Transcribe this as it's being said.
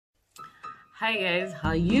Hi guys,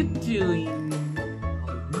 how you doing?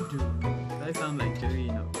 I sound like Joey,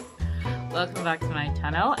 you know. Welcome back to my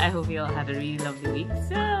channel. I hope you all had a really lovely week.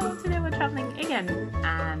 So today we're traveling again,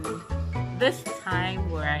 and this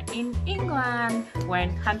time we're in England. We're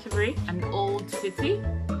in Canterbury, an old city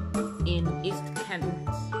in East Kent.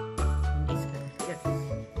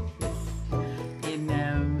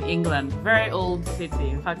 In England. Very old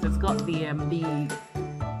city. In fact, it's got the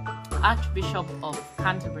Archbishop of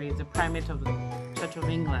Canterbury is the primate of the Church of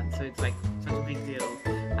England, so it's like such a big deal.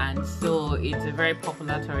 And so it's a very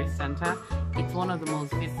popular tourist center. It's one of the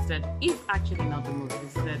most visited, if actually not the most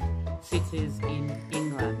visited, cities in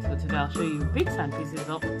England. So today I'll show you bits and pieces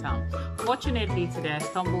of the town. Fortunately today I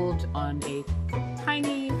stumbled on a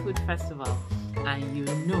tiny food festival, and you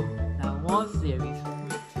know that once there is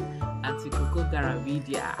food and Tikoko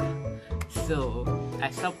Garavidia. So I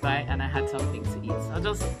stopped by and I had something to eat. So I'll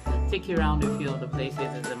just take you around a few of the places.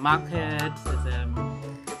 There's a market, there's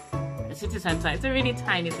a city center. It's a really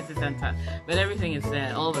tiny city center, but everything is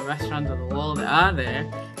there. All the restaurants of the world are there,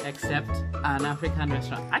 except an African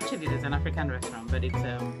restaurant. Actually, there's an African restaurant, but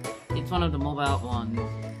it's one of the mobile ones,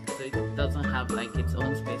 so it doesn't have like its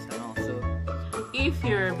own space and all. So if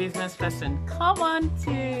you're a business person, come on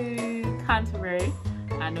to Canterbury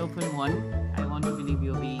and open one. I want to believe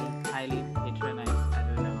you'll be highly patronized. I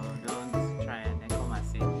don't know, don't try and then come and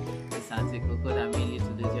say this Auntie Coco that made you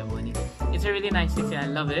to lose your money. It's a really nice city, I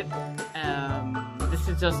love it. This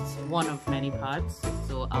is just one of many parts,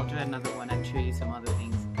 so I'll do another one and show you some other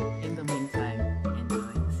things. In the meantime,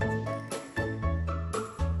 enjoy the city.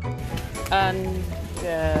 And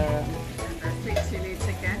sweet chili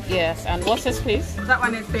chicken. yes, and what's this please? That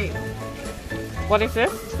one is beef. What is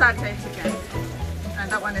this? Satay chicken. And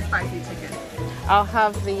that one is spicy chicken. I'll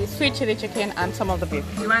have the sweet chili chicken and some of the beef.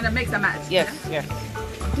 You want to mix and match? Yes, yes.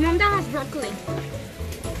 Mom, that has broccoli.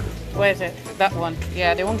 Where is it? That one.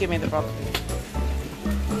 Yeah, they won't give me the broccoli.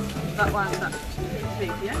 That one, that's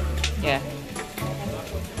beef, yeah? Yeah.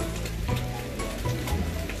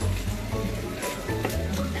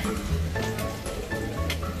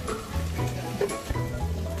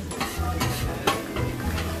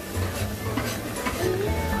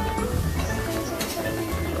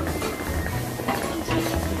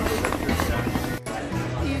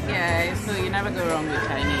 So you never go wrong with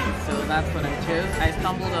Chinese, so that's what I chose. I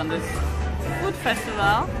stumbled on this food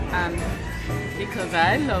festival, and because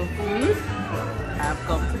I love food, I've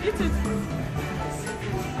come to eat it.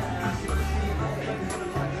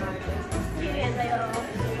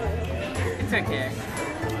 It's okay,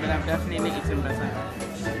 but I've definitely eaten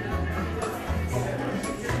better.